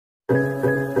Hello,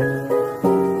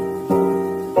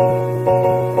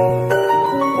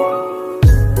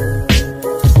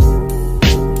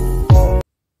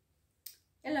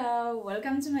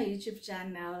 welcome to my YouTube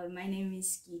channel. My name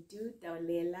is Kitu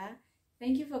Daulela.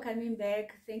 Thank you for coming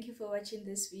back. Thank you for watching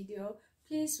this video.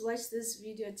 Please watch this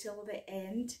video till the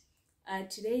end.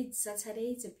 Today it's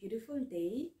Saturday. It's a beautiful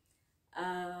day.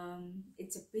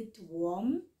 It's a bit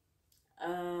warm.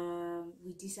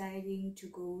 We're deciding to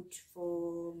go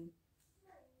for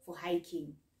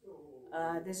hiking.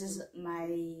 This is my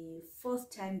 4th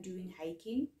time doing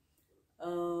hiking.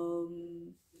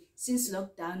 Since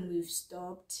lockdown we've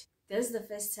stopped. This is the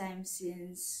first time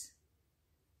since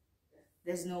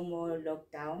there's no more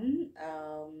lockdown.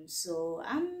 So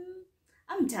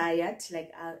I'm tired.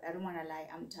 Like I don't want to lie,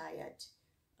 I'm tired.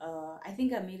 I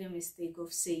think I made a mistake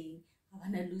of saying I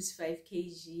want to lose 5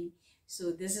 kg.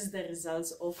 So this is the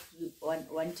results of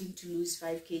wanting to lose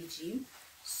 5 kg.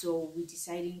 So we're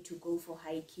deciding to go for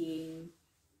hiking.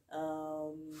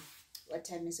 What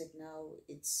time is it now?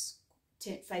 It's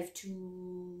 5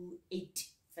 to 8.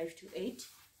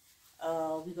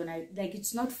 We're gonna, like,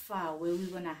 it's not far where we're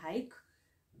gonna hike.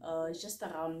 It's just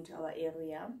around our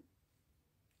area.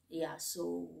 Yeah,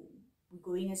 so we're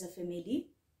going as a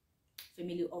family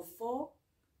of 4.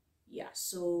 Yeah,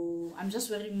 so I'm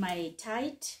just wearing my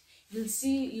tight. You'll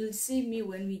see me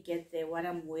when we get there what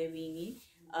I'm wearing.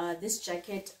 This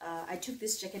jacket, I took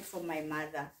this jacket from my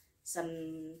mother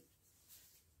some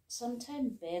time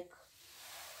back.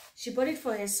 She bought it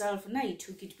for herself, and I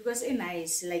took it because it's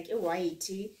nice, like a white,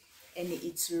 and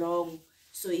it's long,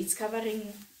 so it's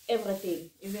covering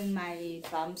everything, even my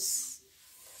bumps.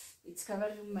 It's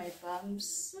covering my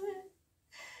bumps.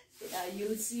 Yeah,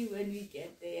 you'll see when we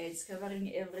get there. It's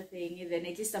covering everything. And then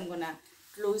at least I'm gonna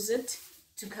close it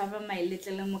to cover my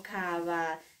little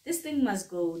mukava. This thing must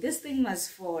go. This thing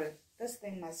must fall. This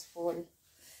thing must fall.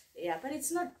 Yeah, but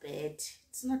it's not bad.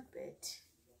 It's not bad.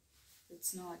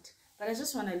 It's not. But I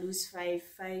just want to lose 5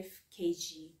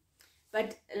 kg.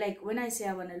 But like when I say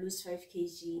I want to lose 5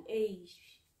 kg, hey,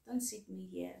 don't sit me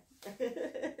here.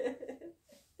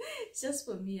 It's just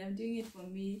for me. I'm doing it for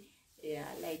me. Yeah,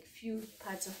 like few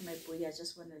parts of my body I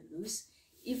just want to lose.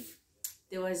 If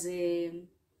there was a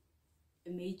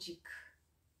magic,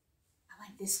 I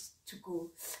want this to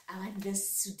go. I want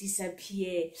this to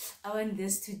disappear. I want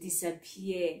this to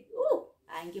disappear. Oh,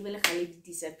 I ain't gonna let it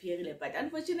disappear. But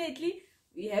unfortunately,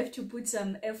 we have to put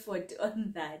some effort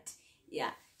on that.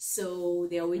 Yeah, so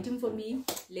they are waiting for me.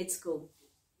 Let's go.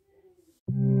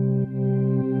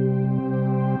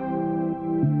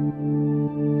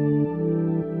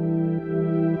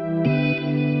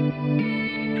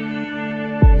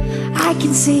 I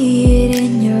can see it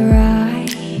in your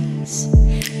eyes.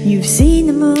 You've seen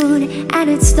the moon and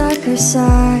its darker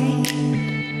side.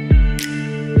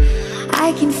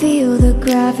 I can feel the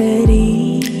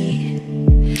gravity,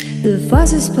 the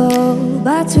forces pull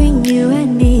between you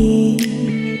and me.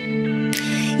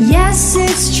 Yes,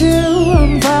 it's true,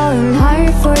 I'm falling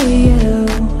hard for you,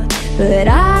 but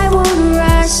I won't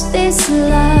rush this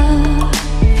love.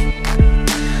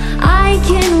 I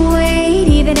can wait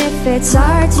even if it's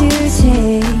hard to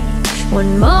take.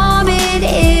 One moment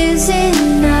is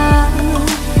enough.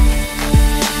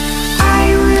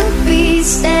 I will be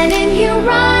standing here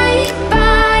right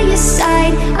by your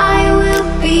side. I will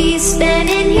be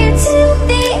standing here till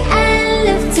the end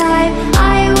of time.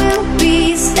 I will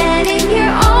be standing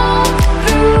here all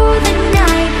through the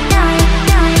night,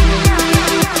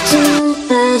 till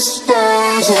the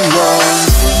stars align.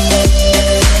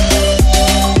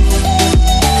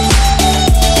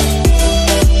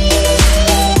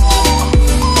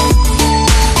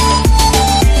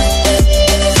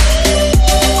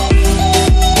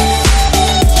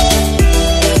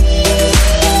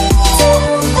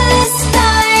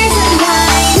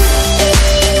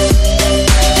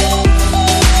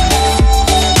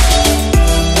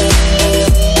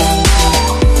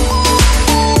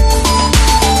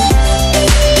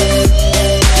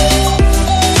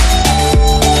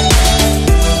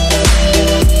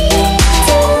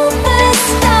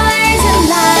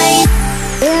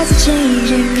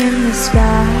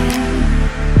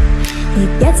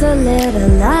 A little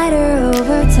lighter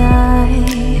over time.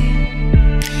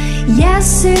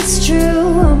 Yes, it's true,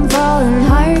 I'm falling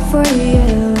hard for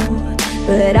you,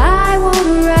 but I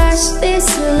won't rush this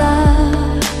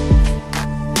love.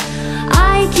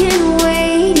 I can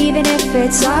wait even if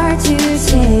it's hard to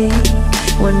take.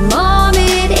 One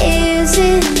moment is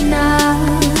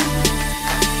enough.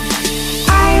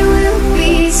 I will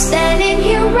be standing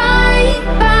here right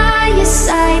by your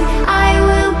side. I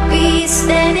will be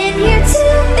standing here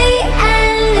till the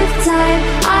end of time.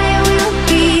 I will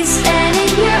be standing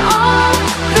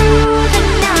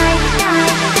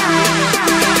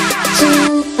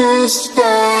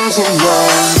stars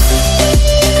align.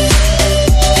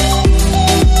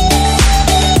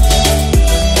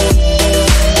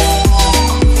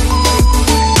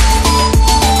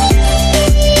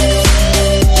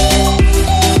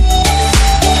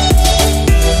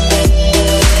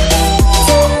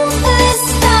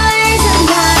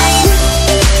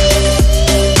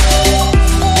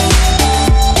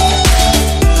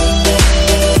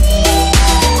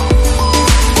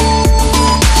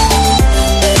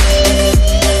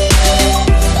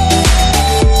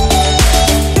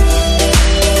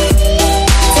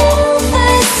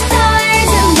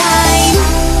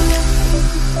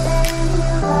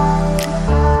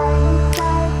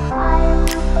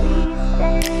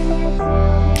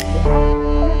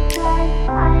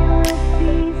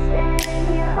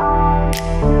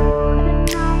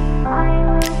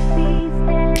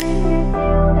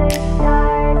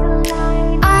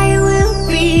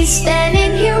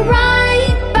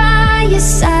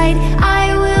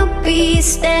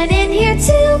 Standing here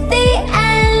till the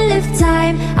end of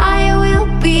time. I will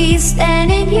be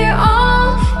standing here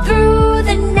all through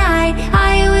the night.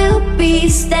 I will be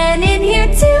standing here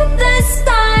till the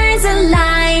stars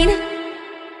align.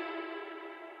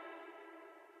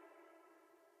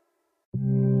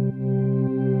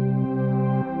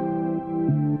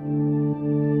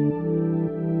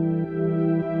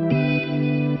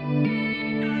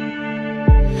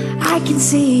 I can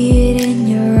see it in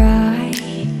your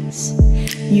eyes.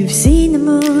 You've seen the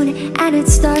moon and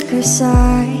its darker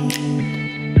side.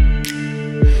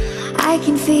 I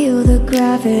can feel the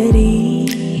gravity,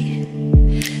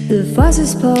 the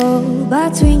forces pull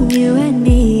between you and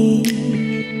me.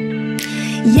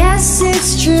 Yes,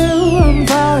 it's true, I'm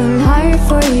falling hard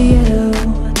for you,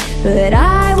 but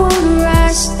I won't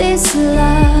rush this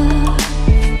love.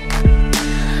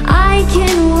 I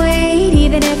can wait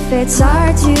even if it's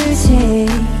hard to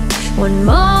take. One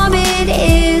moment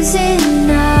is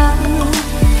enough.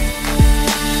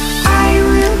 I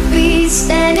will be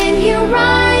standing here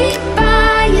right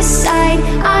by your side.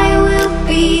 I will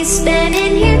be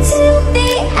standing here till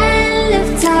the end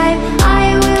of time.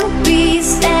 I will be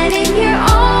standing here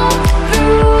all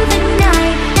through the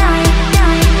night,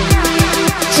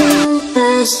 till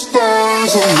the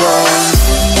stars align.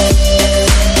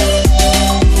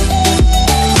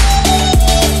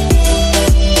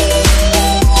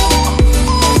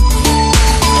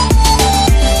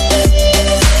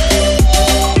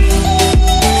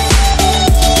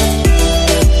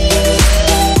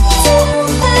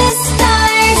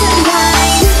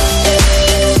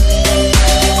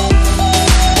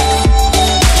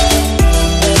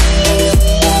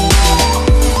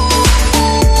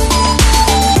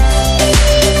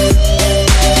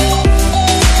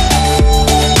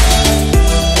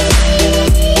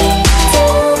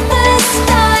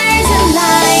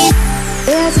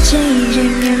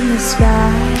 Changing in the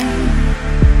sky,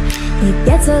 it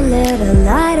gets a little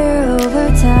lighter over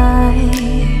time.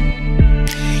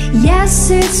 Yes,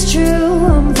 it's true,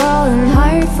 I'm falling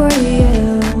hard for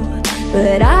you,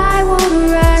 but I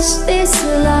won't rush this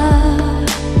love.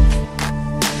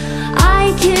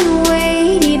 I can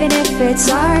wait even if it's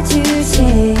hard to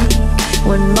take.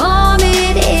 One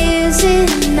moment is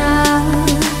enough.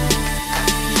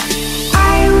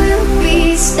 I will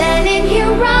be standing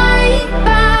here right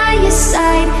by your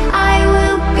side. I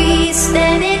will be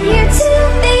standing here till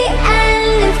the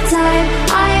end of time.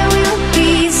 I will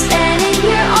be standing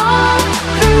here all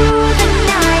through the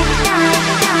night,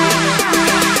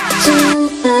 till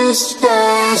the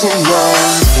stars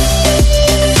align.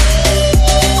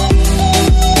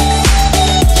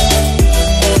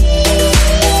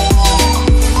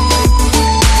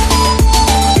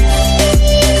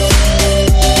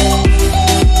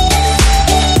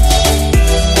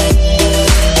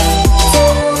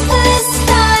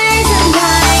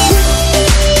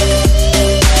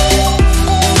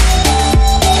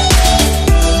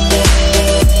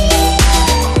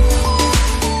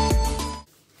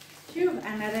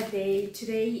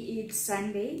 Today it's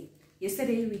Sunday.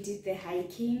 Yesterday we did the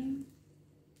hiking.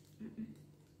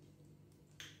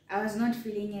 I was not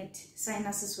feeling it.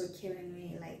 Sinuses were killing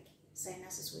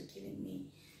me.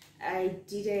 I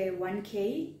did a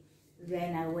 1K,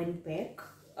 then I went back.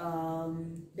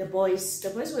 The boys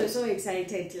were so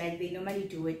excited, like they normally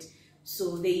do it,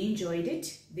 so they enjoyed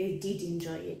it. They did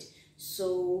enjoy it.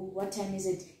 So what time is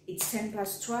it? It's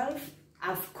 12:10.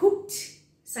 I've cooked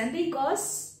Sunday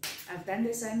course. I've done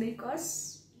the Sunday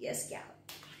course. Yes, girl.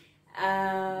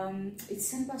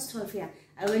 It's 12:10. Yeah,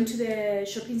 I went to the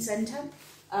shopping center.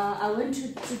 I went to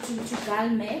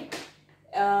Galme.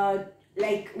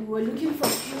 Like we were looking for a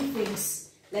few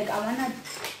things. Like I wanna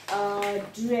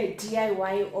do a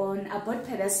DIY on, I bought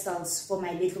pedestals for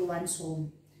my little one's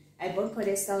home. I bought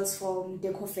pedestals from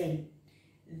Decofen.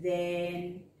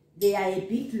 Then they are a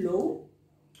bit low,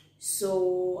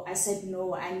 so I said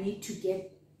no, I need to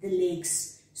get the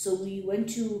legs. So we went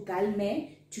to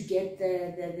Galme to get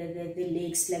the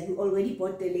legs. Like, we already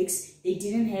bought the legs. They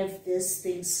didn't have these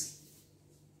things,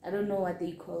 I don't know what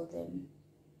they call them.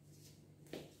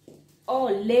 Oh,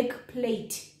 leg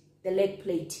plate. The leg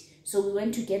plate. So we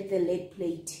went to get the leg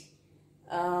plate.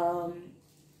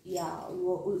 Yeah,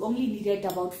 we only needed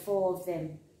about 4 of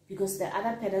them because the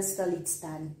other pedestal, it's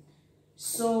done.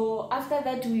 So after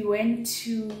that, we went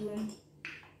to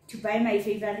buy my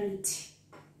favorite.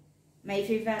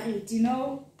 You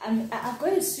know, I've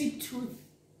got a sweet tooth.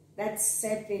 That's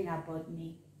sad thing about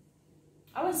me.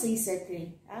 I won't say sad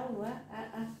thing.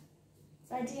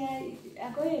 But yeah,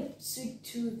 I got a sweet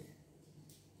tooth.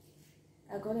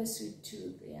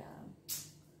 Yeah.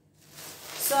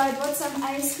 So I bought some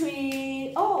ice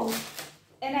cream. Oh,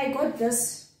 and I got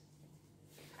this.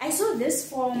 I saw this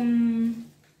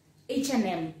from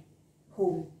H&M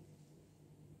Home.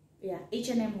 Yeah,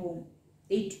 H&M Home.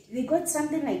 They got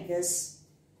something like this.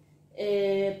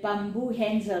 Bamboo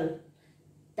handle,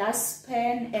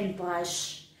 dustpan and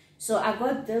brush. So I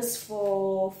got this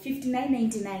for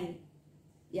 $59.99.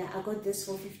 Yeah, I got this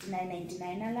for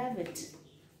 $59.99. I love it.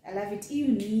 I love it.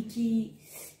 Unique.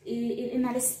 In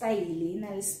a style.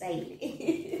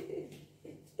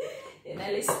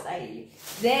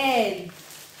 Then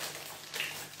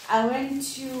I went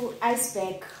to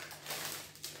Iceberg.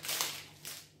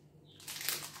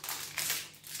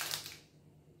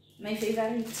 My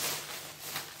favorite.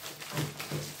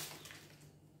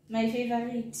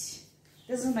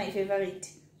 This is my favorite.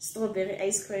 Strawberry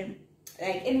ice cream.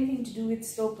 Like anything to do with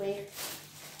strawberry.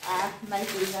 My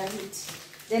favorite.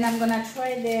 Then I'm gonna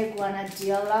try the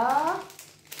granadilla.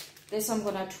 This I'm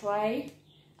gonna try.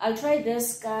 I'll try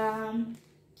this after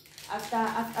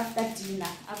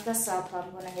dinner, after supper.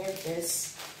 I'm gonna have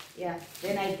this. Yeah.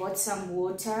 Then I bought some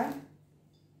water.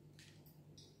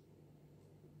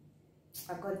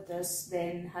 I got this.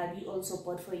 Then Harvey also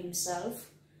bought for himself.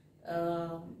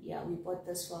 Yeah, we bought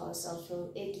this for ourselves.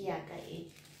 So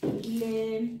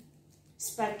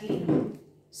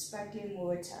sparkling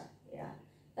water. Yeah,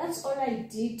 that's all I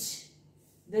did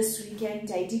this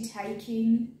weekend. I did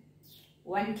hiking,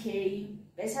 1K,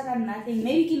 better than nothing.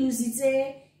 Maybe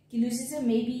kiluzitse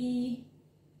maybe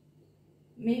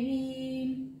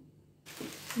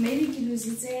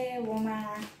kiluzitse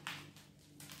woma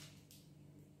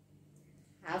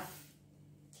half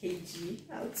kg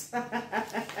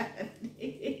outside.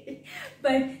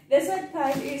 But the sad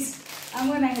part is I'm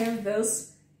gonna have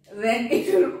this, then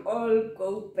it will all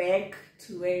go back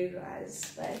to where it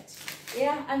was. But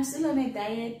yeah, I'm still on a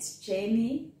diet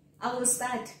journey. I will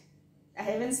start. I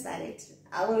haven't started.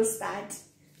 I will start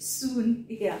soon.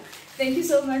 Yeah, thank you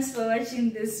so much for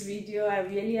watching this video. I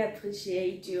really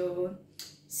appreciate you.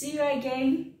 See you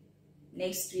again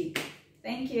next week.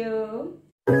 Thank you.